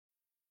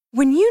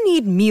When you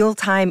need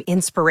mealtime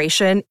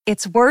inspiration,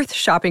 it's worth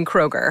shopping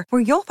Kroger,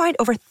 where you'll find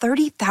over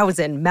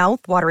 30,000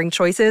 mouth-watering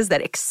choices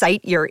that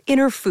excite your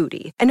inner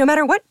foodie. And no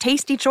matter what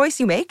tasty choice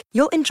you make,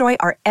 you'll enjoy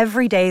our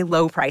everyday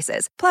low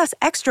prices, plus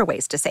extra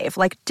ways to save,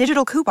 like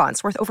digital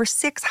coupons worth over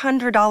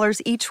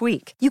 $600 each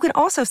week. You can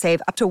also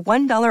save up to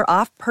 $1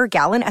 off per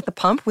gallon at the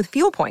pump with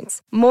fuel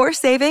points. More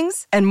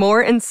savings and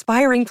more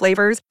inspiring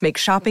flavors make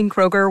shopping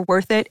Kroger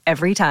worth it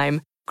every time.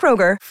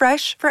 Kroger,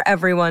 fresh for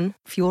everyone.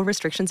 Fuel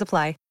restrictions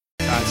apply.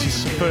 It's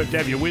superb to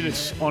have you with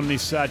us on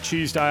this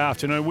Tuesday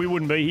afternoon. We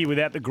wouldn't be here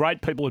without the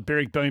great people at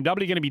Berwick BMW.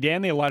 You're going to be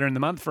down there later in the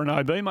month for an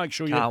OB. Make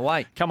sure you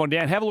come on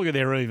down. Have a look at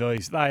their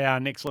EVs. They are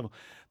next level.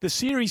 The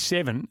Series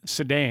 7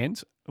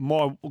 sedans,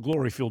 my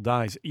glory-filled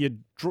days, your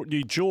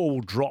jaw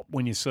will drop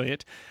when you see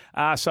it.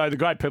 So the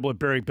great people at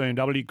Berwick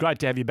BMW, great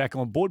to have you back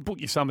on board. Book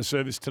your summer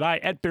service today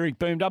at Berwick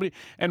BMW.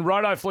 And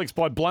Rotoflex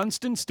by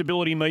Blunston,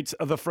 stability meets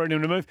the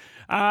freedom to move.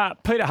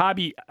 Peter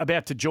Harvey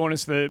about to join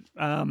us, the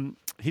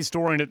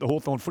historian at the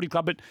Hawthorn Footy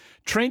Club. But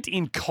Trent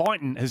in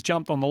Kyneton has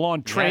jumped on the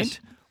line.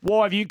 Trent,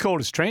 why have you called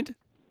us, Trent?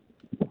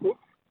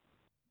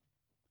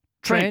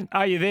 Trent,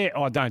 are you there?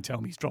 Oh, don't tell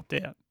me he's dropped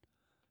out.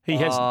 He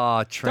has.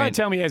 Oh, Trent. Don't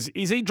tell me he has.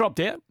 Is he dropped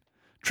out?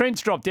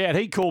 Trent's dropped out.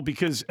 He called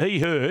because he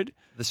heard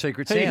the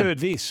secret sound. He heard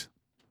this.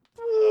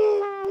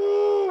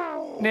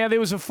 Now,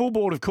 there was a full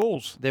board of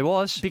calls. There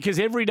was. Because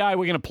every day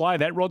we're going to play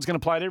that. Rod's going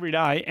to play it every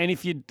day. And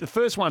if you the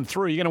first one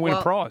through, you're going to win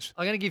a prize.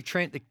 I'm going to give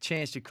Trent the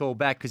chance to call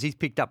back because he's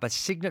picked up a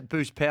Signet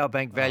Boost power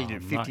bank valued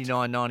at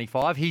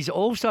 $59.95. He's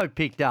also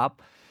picked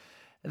up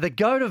the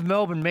goat of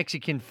Melbourne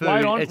Mexican food.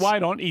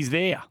 Wait on. He's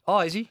there. Oh,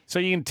 is he? So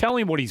you can tell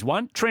him what he's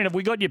won. Trent, have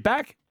we got you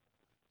back?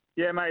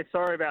 Yeah, mate.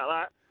 Sorry about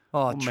that.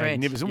 Oh,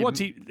 Trent. What's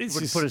he?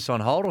 Put us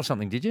on hold or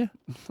something, did you?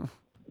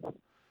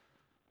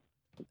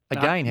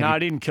 Again, no, I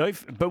didn't,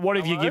 Keith. But what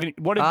have you given?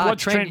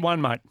 What's Trent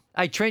won, mate?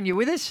 Hey, Trent, you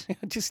with us?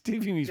 Just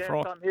give him his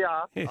prize. I'm here.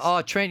 Yes.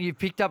 Oh, Trent, you've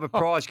picked up a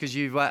prize because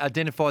you've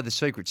identified the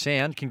secret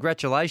sound.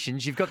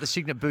 Congratulations. You've got the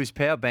Signet Boost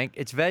power bank.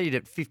 It's valued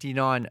at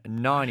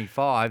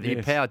 $59.95.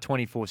 You power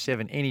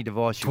 24/7, any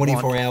device you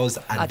 24 want. hours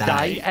a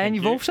day. And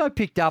you've also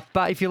picked up,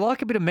 if you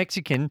like a bit of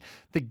Mexican,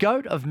 the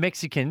goat of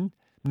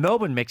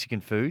Melbourne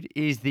Mexican food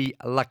is the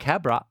La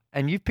Cabra,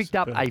 and you've picked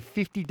up a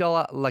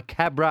 $50 La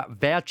Cabra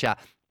voucher.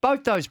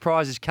 Both those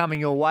prizes coming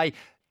your way.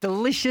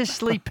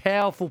 Deliciously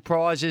powerful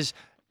prizes.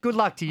 Good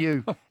luck to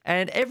you.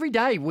 And every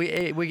day,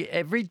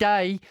 every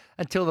day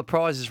until the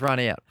prizes run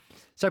out.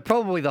 So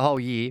probably the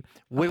whole year,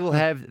 we will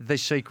have the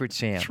secret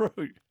sound. True.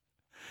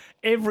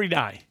 Every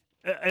day.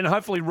 And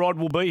hopefully Rod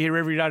will be here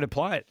every day to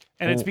play it.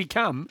 And it's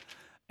become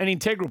an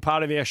integral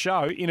part of our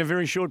show in a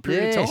very short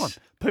period of time.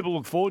 People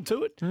look forward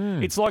to it.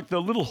 It's like the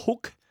little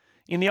hook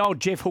in the old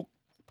Jeff Hook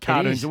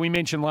cartoons that we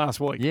mentioned last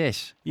week.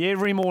 Yes. Yeah,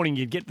 every morning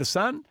you'd get the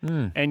sun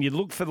and you'd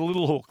look for the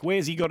little hook.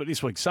 Where's he got it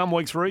this week? Some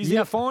weeks were easy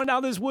to find,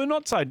 others were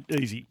not so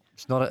easy.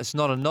 It's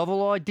not a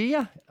novel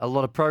idea. A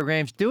lot of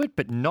programs do it,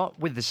 but not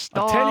with the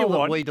style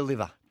that we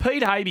deliver.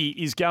 Pete Havey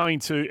is going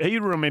to.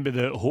 He'll remember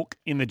the hook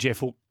in the Jeff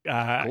Hook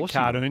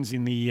cartoons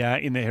in the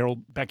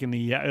Herald back in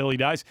the early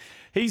days.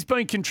 He's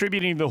been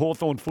contributing to the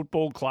Hawthorn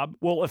Football Club,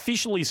 well,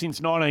 officially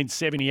since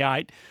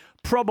 1978.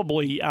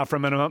 Probably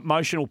from an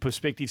emotional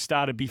perspective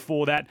started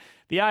before that.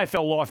 The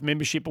AFL Life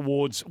Membership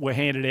Awards were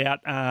handed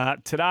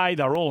out today.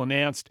 They're all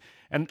announced.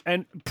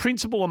 And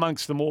principal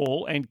amongst them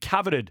all and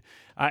coveted,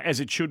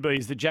 as it should be,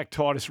 is the Jack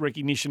Titus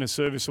Recognition of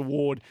Service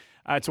Award.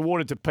 It's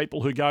awarded to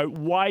people who go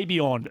way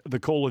beyond the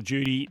call of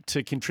duty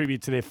to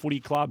contribute to their footy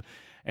club.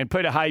 And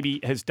Peter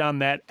Havey has done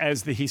that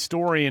as the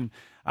historian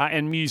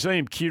and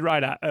museum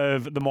curator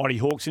of the Mighty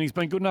Hawks, and he's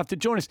been good enough to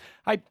join us.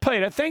 Hey,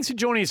 Peter, thanks for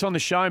joining us on the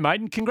show, mate,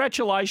 and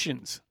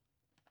congratulations.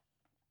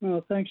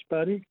 Well, thanks,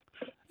 buddy.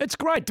 It's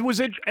great. Was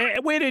it?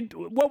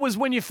 What was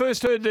when you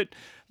first heard that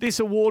this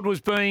award was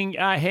being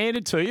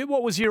handed to you?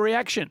 What was your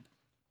reaction?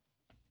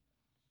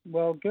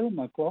 Well, Gil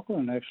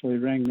McLaughlin actually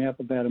rang me up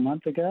about a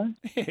month ago.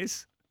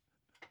 Yes.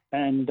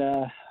 And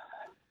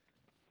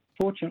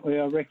fortunately,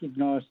 I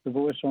recognised the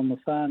voice on the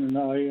phone,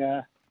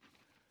 and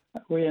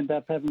we ended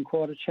up having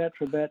quite a chat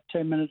for about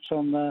 10 minutes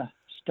on the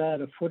start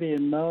of footy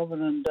in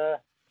Melbourne and the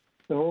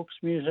Hawks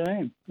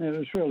Museum. It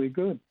was really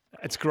good.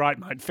 It's great,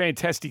 mate.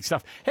 Fantastic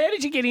stuff. How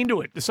did you get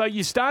into it? So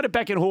you started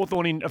back at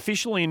Hawthorn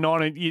officially in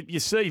 19... Your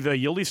CV,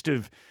 your list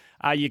of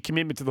your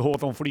commitment to the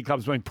Hawthorn Footy Club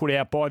has been put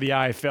out by the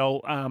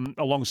AFL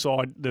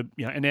alongside the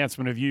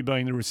announcement of you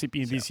being the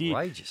recipient this year.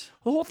 Outrageous.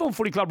 The Hawthorn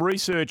Footy Club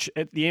research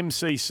at the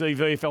MCC,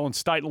 VFL and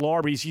state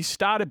libraries, you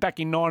started back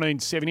in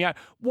 1978.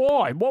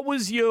 Why? What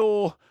was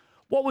your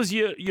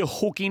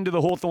hook into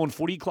the Hawthorn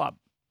Footy Club?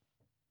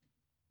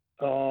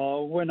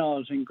 When I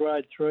was in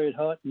grade 3 at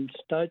Highton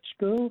State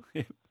School...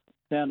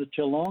 down at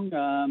Geelong.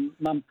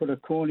 Mum put a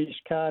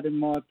Cornish card in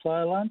my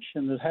play lunch,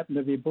 and it happened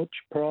to be Butch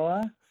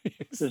Pryor.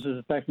 Yes. This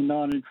is back in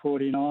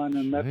 1949,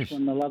 and that's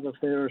when the love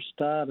affair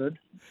started.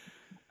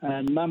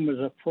 And Mum was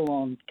a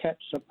full-on Cat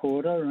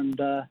supporter, and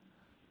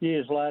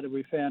years later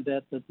we found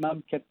out that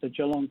Mum kept the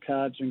Geelong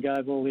cards and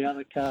gave all the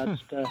other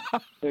cards to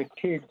her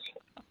kids.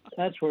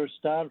 That's where it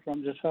started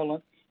from. Just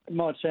fell it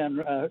might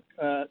sound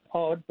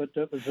odd, but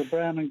it was the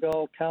brown and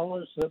gold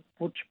colours that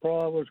Butch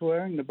Pryor was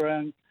wearing, the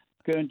brown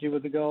Guernsey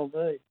with the gold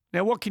V.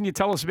 Now, what can you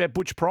tell us about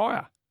Butch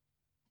Pryor?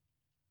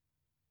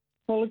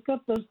 Well, it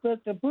got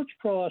the Butch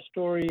Pryor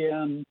story.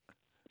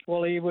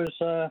 Well, he was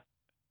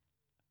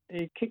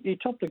he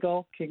topped the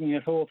goal kicking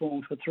at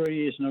Hawthorn for 3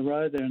 years in a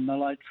row there in the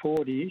late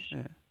 40s,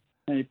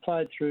 and he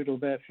played through to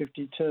about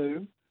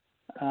 52.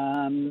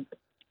 And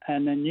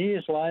then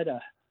years later,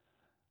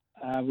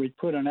 we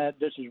put an ad.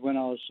 This is when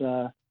I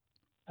was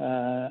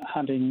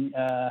hunting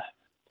a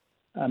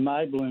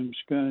Maybloom's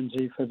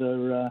Guernsey for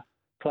the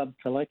club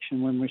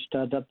collection when we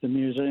started up the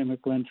museum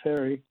at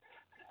Glenferrie.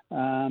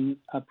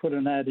 I put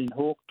an ad in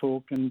Hawk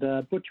Talk, and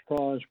Butch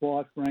Pryor's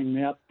wife rang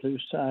me up to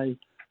say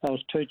I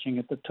was teaching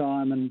at the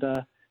time, and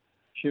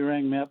she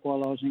rang me up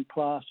while I was in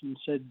class and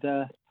said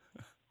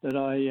that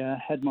I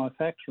had my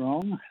facts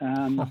wrong.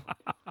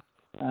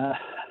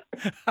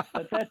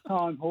 At that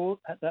time,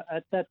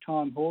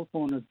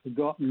 Hawthorn had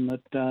forgotten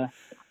that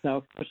they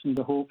were christened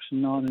the Hawks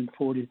in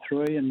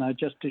 1943, and they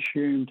just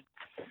assumed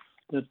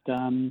that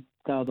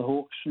they were the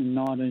Hawks in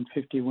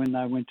 1950 when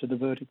they went to the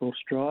vertical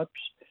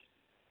stripes.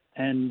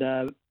 And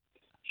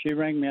she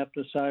rang me up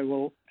to say,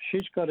 well,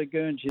 she's got a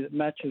Guernsey that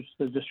matches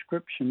the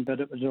description, but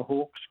it was a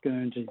Hawks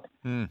Guernsey.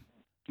 Mm.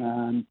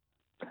 And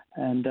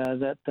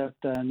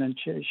then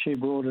she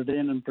brought it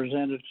in and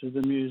presented it to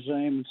the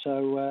museum.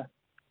 So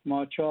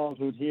my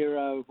childhood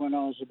hero, when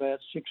I was about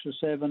 6 or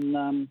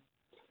 7,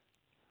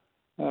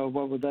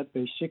 what would that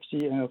be,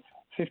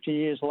 50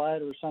 years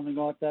later or something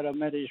like that, I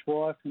met his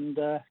wife, and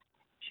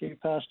she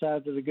passed over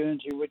to the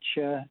Guernsey, which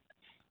to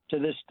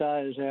this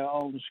day is our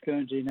oldest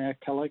Guernsey in our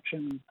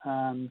collection.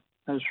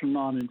 That was from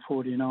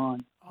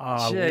 1949.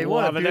 Oh, Gee,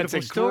 what a beautiful that's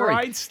a story.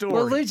 great story.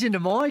 Well, leads into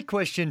my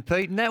question,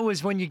 Pete, and that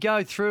was when you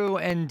go through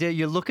and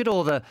you look at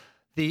all the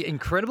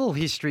incredible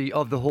history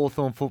of the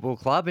Hawthorn Football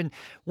Club, and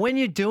when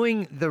you're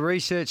doing the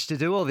research to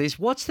do all this,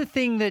 what's the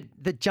thing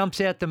that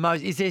jumps out the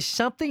most? Is there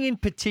something in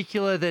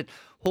particular that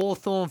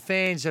Hawthorn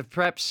fans have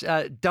perhaps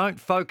don't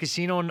focus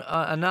in on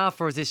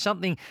enough, or is there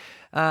something,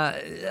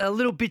 a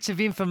little bits of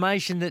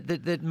information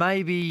that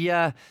maybe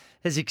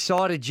has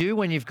excited you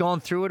when you've gone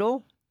through it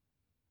all?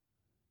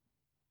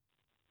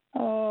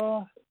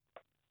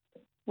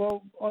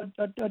 Well,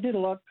 I did a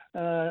lot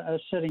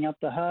setting up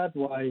the Hard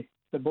Way,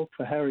 the book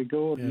for Harry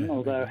Gordon,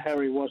 although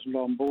Harry wasn't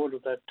on board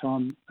at that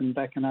time, and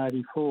back in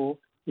 84,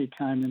 he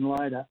came in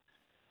later.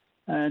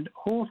 And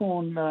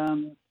Hawthorn,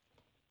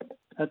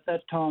 at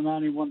that time,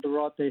 only wanted to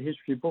write their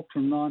history book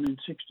from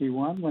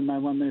 1961 when they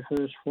won their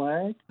first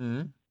flag.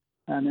 Mm-hmm.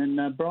 And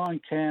then Brian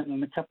Cannon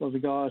and a couple of the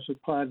guys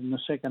that played in the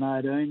second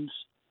 18s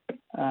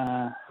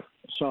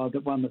side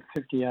that won the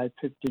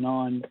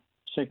 58-59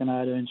 second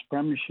 18s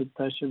premiership,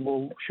 they said,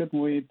 well,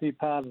 shouldn't we be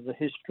part of the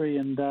history?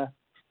 And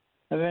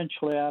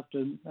eventually,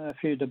 after a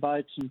few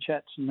debates and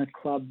chats in the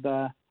club,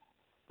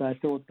 they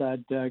thought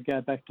they'd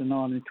go back to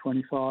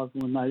 1925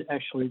 when they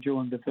actually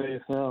joined the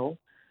VFL.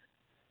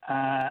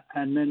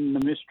 And then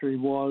the mystery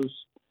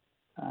was,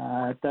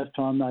 at that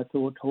time, they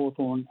thought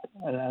Hawthorn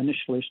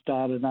initially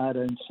started in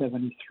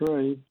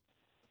 1873,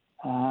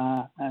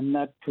 and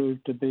that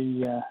proved to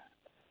be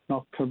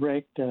not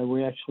correct.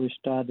 We actually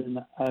started in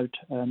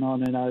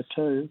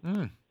 1902,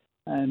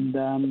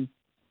 and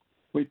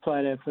we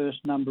played our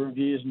first number of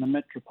years in the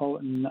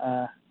Metropolitan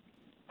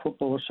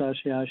Football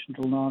Association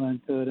till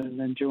 1913, and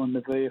then joined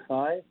the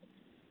VFA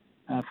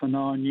for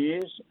 9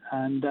 years.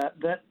 And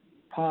that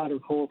part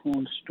of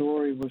Hawthorn's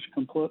story was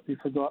completely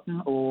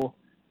forgotten or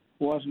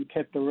wasn't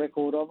kept a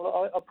record of.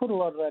 I put a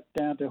lot of that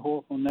down to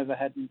Hawthorn never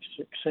had any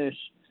success.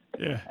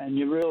 Yeah. And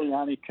you really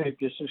only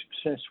keep your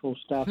successful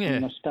stuff,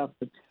 and the stuff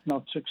that's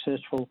not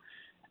successful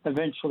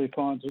eventually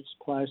finds its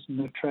place in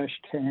the trash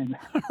can.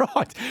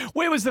 Right.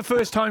 Where was the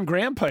first home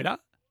ground, Peter?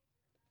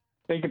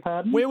 Beg your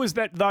pardon? Where was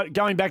that,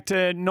 going back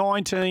to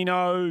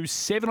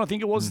 1907, I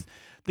think it was,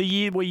 the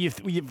year where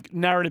you've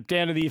narrowed it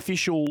down to the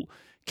official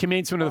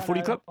commencement of the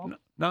footy club?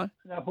 No?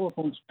 No,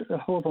 Hawthorn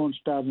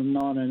started in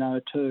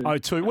 1902.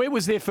 02. Where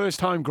was their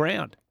first home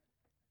ground?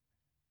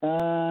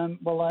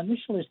 Well, they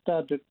initially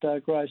started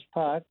at Grace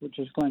Park, which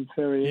is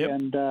Glenferrie,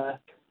 and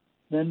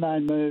then they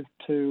moved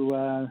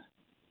to,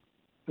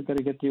 I've got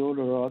to get the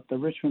order right, the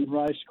Richmond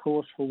Race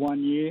Course for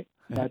 1 year.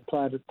 They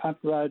played at Punt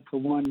Road for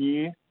 1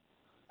 year,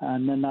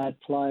 and then they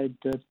played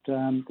at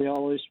the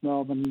old East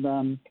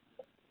Melbourne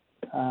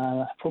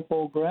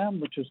football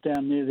ground, which was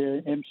down near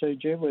the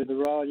MCG where the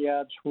rail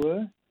yards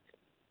were,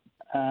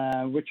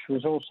 which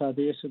was also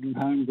the Essendon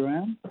home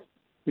ground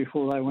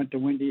before they went to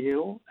Windy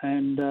Hill.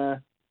 And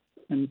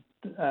in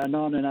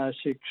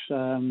 1906,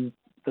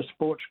 the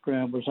sports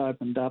ground was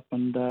opened up,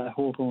 and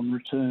Hawthorn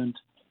returned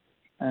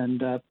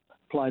and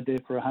played there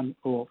for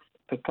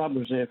the club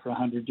was there for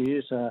 100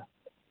 years. They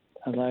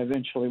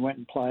eventually went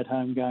and played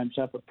home games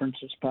up at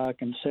Princess Park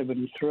in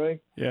 73.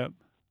 Yeah.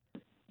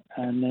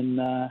 And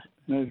then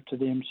moved to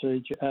the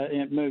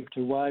MCG, moved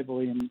to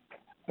Waverley and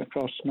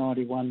across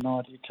 91,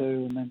 92,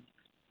 and then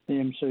the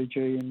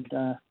MCG and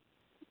the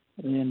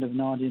end of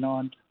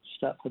 99,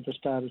 for the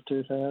start of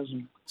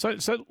 2000. So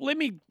let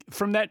me,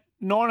 from that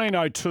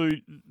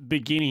 1902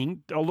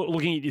 beginning,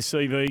 looking at your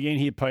CV again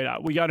here, Peter,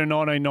 we go to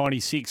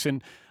 1996,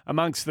 and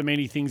amongst the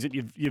many things that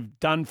you've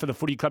done for the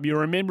footy club,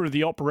 you're a member of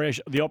the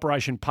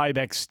Operation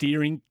Payback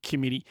Steering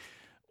Committee.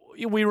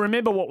 We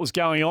remember what was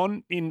going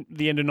on in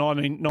the end of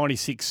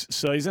 1996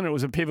 season. It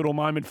was a pivotal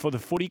moment for the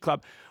footy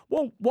club.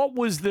 What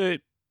was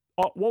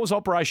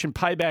Operation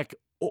Payback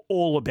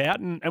all about,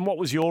 and what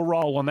was your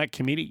role on that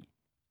committee?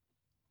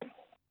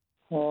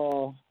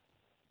 Oh,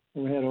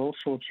 we had all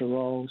sorts of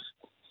roles.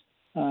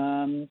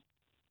 The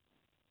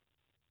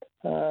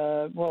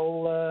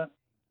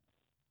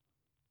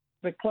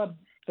club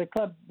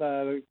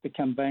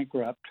became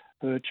bankrupt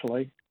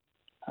virtually,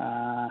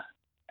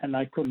 and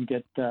they couldn't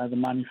get the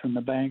money from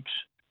the banks.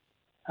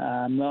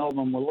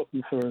 Melbourne were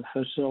looking for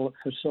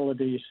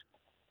facilities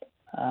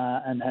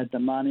and had the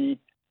money.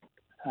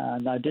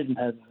 They didn't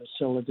have the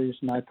facilities,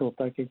 and they thought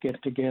they could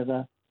get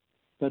together.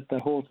 But the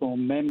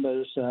Hawthorn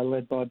members,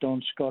 led by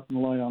Don Scott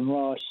and Leon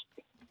Rice,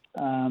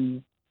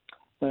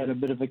 they had a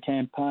bit of a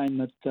campaign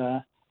that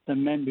the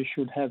members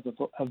should have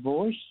a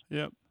voice.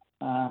 Yep.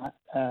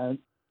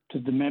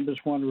 Did the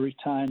members want to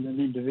retain an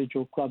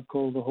individual club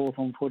called the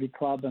Hawthorn Footy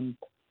Club? And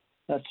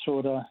that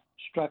sort of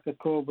struck a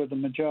chord with the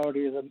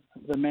majority of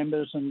the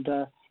members, and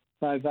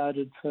they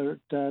voted for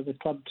the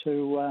club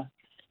to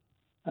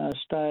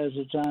stay as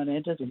its own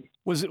entity.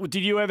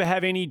 Did you ever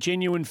have any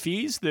genuine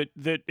fears that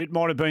it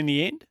might have been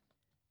the end?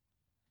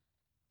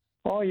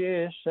 Oh,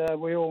 yes.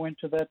 We all went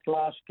to that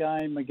last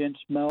game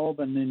against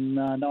Melbourne in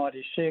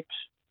 96,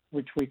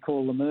 which we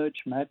call the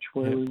merge match,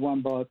 where we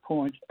won by a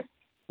point.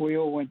 We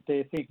all went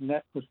there thinking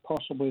that was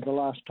possibly the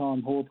last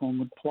time Hawthorn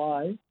would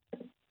play,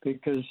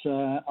 because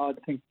I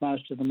think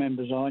most of the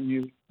members I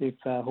knew, if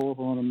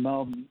Hawthorn and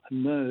Melbourne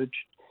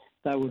merged,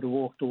 they would have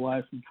walked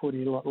away from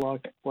footy, like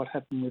what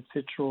happened with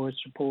Fitzroy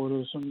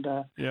supporters and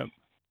the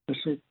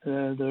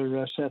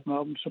South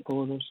Melbourne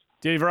supporters.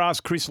 Did you ever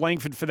ask Chris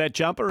Langford for that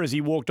jumper as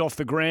he walked off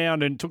the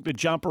ground and took the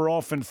jumper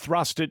off and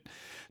thrust it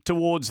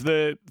towards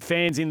the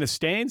fans in the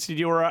stands? Did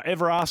you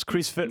ever ask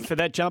Chris for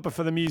that jumper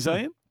for the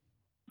museum?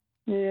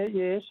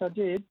 Yes, I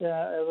did.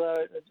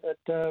 After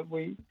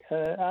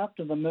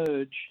the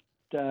merge,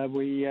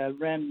 we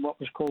ran what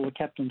was called the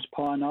Captain's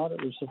Pie Night.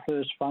 It was the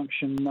first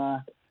function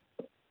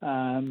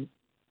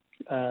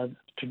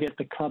to get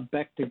the club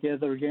back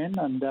together again,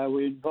 and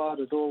we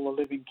invited all the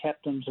living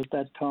captains at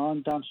that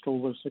time. Dunstall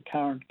was the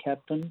current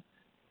captain,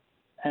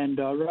 and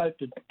I wrote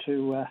it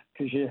to,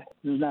 because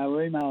there's no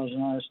emails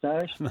in those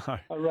days, No.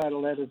 I wrote a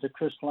letter to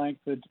Chris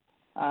Langford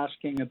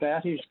asking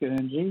about his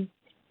Guernsey,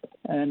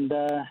 and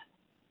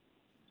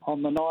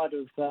on the night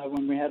of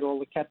when we had all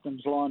the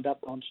captains lined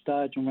up on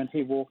stage, and when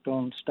he walked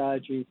on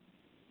stage,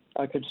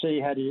 I could see he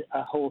had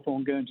a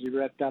Hawthorn Guernsey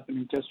wrapped up, and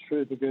he just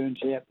threw the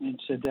Guernsey at me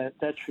and said,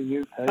 "That's for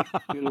you, Pete.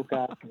 You look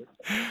after it."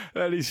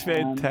 That is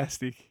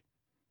fantastic.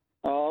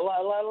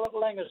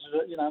 Langers,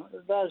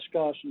 those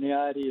guys from the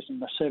 80s and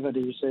the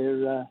 70s,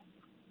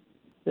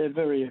 they're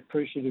very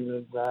appreciative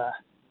of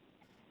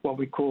what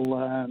we call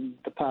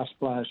the Past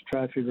Players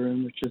Trophy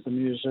Room, which is the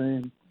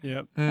museum.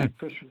 Yep. And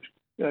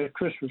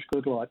Chris was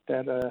good like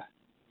that.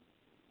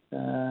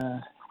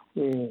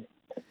 Yeah.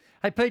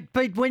 Hey,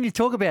 Pete, when you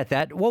talk about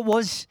that, what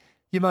was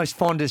your most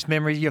fondest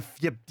memory, your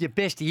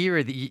best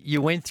era that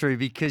you went through?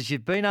 Because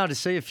you've been able to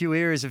see a few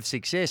eras of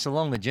success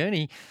along the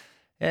journey.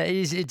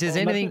 My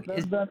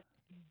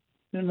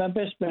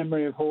best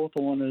memory of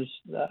Hawthorn is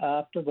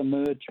after the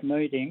merge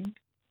meeting,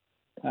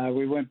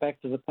 we went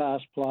back to the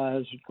Past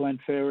Players at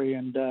Glenferrie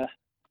and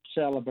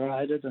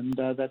celebrated, and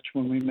that's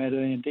when we met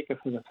Ian Dicker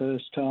for the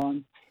first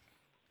time.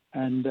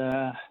 And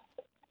I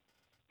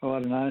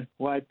don't know,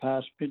 way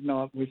past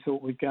midnight, we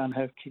thought we'd go and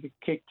have to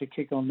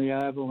kick on the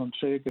oval and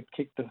see who could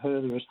kick the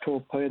furthest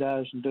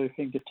torpedoes and do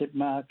fingertip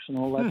marks and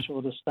all that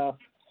sort of stuff.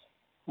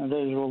 And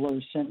there's all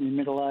those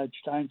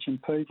semi-middle-aged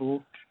ancient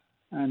people.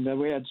 And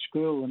we had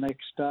school the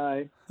next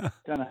day.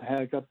 Don't know how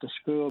I got to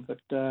school,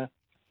 but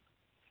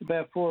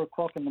about 4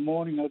 o'clock in the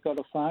morning, I got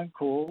a phone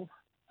call,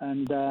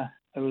 and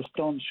it was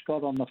Don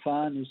Scott on the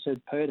phone. He said,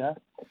 "Peter,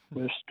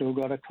 we've still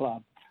got a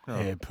club."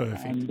 Oh, yeah,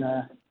 perfect.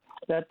 And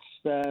that's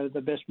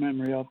the best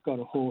memory I've got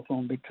of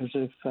Hawthorn, because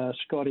if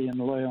Scotty and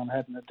Leon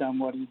hadn't have done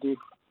what he did,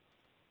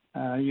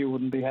 you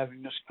wouldn't be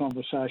having this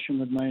conversation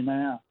with me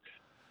now.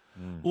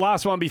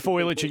 Last one before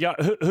we let you go.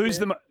 Who's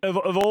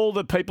of all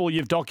the people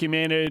you've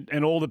documented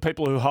and all the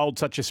people who hold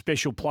such a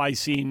special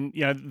place in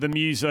the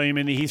museum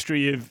and the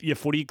history of your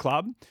footy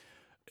club,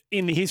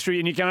 in the history,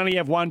 and you can only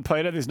have one,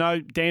 Peter, there's no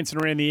dancing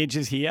around the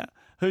edges here,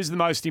 who's the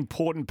most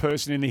important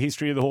person in the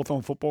history of the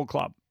Hawthorn Football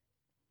Club?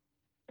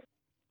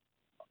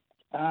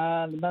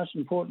 The most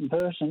important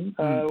person,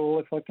 well,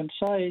 if I can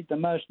say the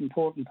most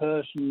important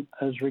person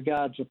as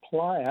regards a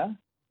player,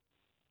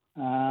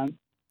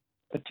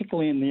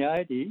 particularly in the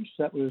 80s,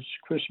 that was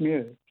Chris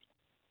Mew.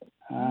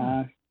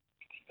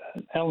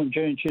 Alan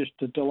Jones used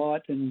to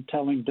delight in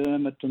telling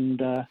Dermot and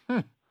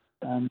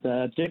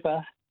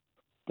Dipper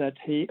that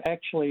he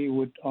actually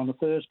would, on a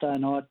Thursday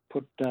night,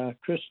 put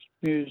Chris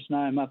Mew's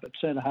name up at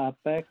centre half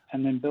back,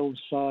 and then build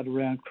side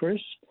around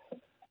Chris.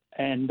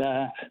 And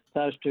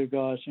those two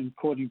guys,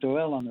 according to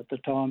Ellen at the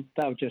time,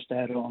 they were just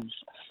add-ons.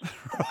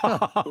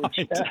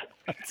 Which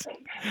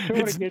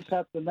sort of gets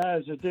up the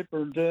nose of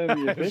Dipper and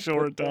Derby a bit.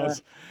 Sure it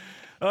does.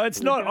 It's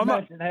You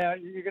not. can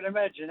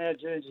imagine how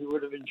Jersey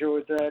would have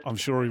enjoyed that. I'm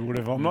sure he would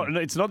have.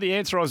 It's not the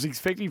answer I was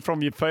expecting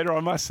from you, Peter, I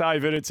must say,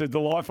 but it's a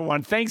delightful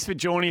one. Thanks for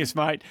joining us,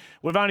 mate.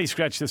 We've only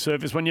scratched the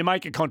surface. When you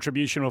make a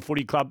contribution to a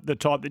footy club, the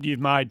type that you've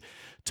made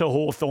to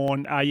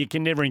Hawthorn, you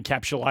can never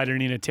encapsulate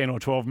it in a 10 or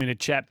 12-minute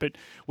chat. But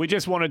we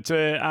just wanted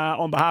to,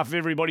 on behalf of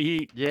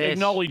everybody here,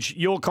 acknowledge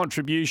your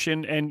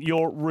contribution and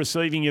your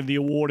receiving of the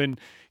award and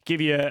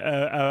give you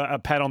a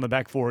pat on the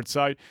back for it.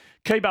 So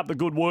keep up the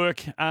good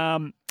work.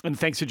 And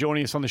thanks for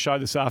joining us on the show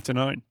this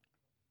afternoon.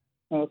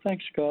 Oh,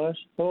 thanks, guys.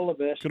 All the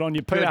best. Good on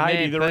you. Peter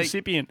Havey, the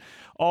recipient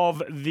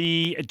of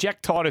the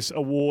Jack Titus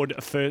Award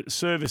for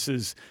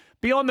services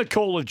beyond the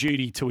call of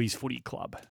duty to his footy club.